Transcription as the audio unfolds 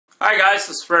Hi guys,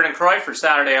 this is Vernon Croy for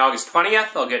Saturday, August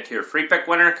 20th. I'll get to your free pick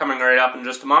winner coming right up in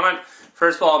just a moment.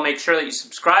 First of all, make sure that you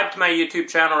subscribe to my YouTube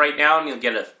channel right now and you'll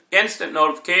get an instant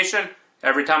notification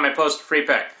every time I post a free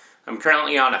pick. I'm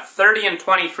currently on a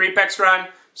 30-20 free picks run.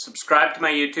 Subscribe to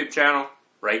my YouTube channel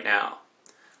right now.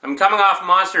 I'm coming off a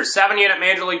monster 7-unit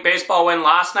Major League Baseball win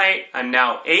last night. I'm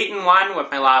now 8-1 with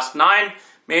my last 9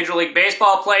 Major League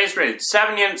Baseball plays rated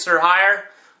 7 units or higher.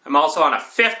 I'm also on a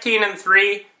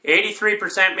 15-3,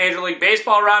 83% Major League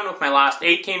Baseball run with my last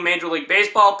 18 Major League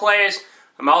Baseball plays.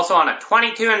 I'm also on a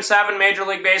 22-7 Major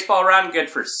League Baseball run, good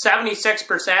for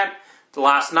 76% the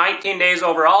last 19 days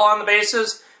overall on the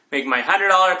bases, making my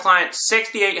 $100 client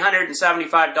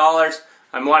 $6,875.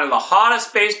 I'm one of the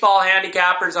hottest baseball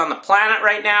handicappers on the planet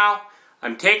right now.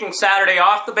 I'm taking Saturday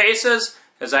off the bases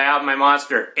as I have my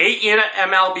monster 8-unit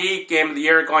MLB Game of the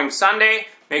Year going Sunday.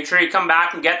 Make sure you come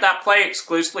back and get that play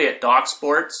exclusively at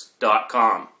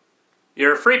DocSports.com.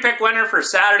 Your free pick winner for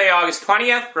Saturday, August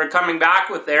 20th. We're coming back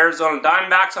with the Arizona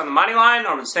Diamondbacks on the money line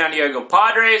over the San Diego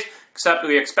Padres, except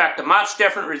we expect a much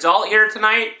different result here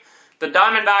tonight. The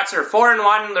Diamondbacks are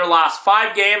 4-1 in their last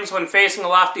 5 games when facing a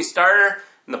lefty starter,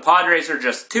 and the Padres are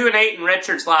just 2-8 in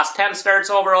Richard's last 10 starts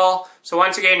overall. So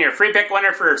once again, your free pick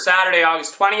winner for Saturday,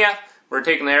 August 20th. We're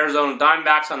taking the Arizona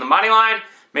Diamondbacks on the money line.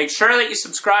 Make sure that you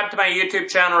subscribe to my YouTube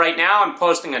channel right now. I'm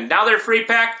posting another free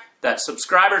pick that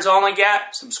subscribers only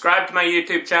get. Subscribe to my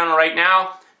YouTube channel right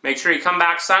now. Make sure you come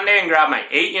back Sunday and grab my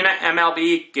 8-unit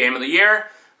MLB Game of the Year.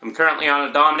 I'm currently on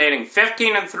a dominating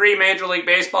 15-3 Major League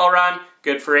Baseball run,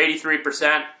 good for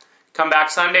 83%. Come back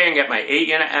Sunday and get my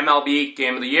 8-unit MLB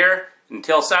Game of the Year.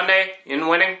 Until Sunday, in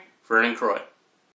winning, Vernon Croy.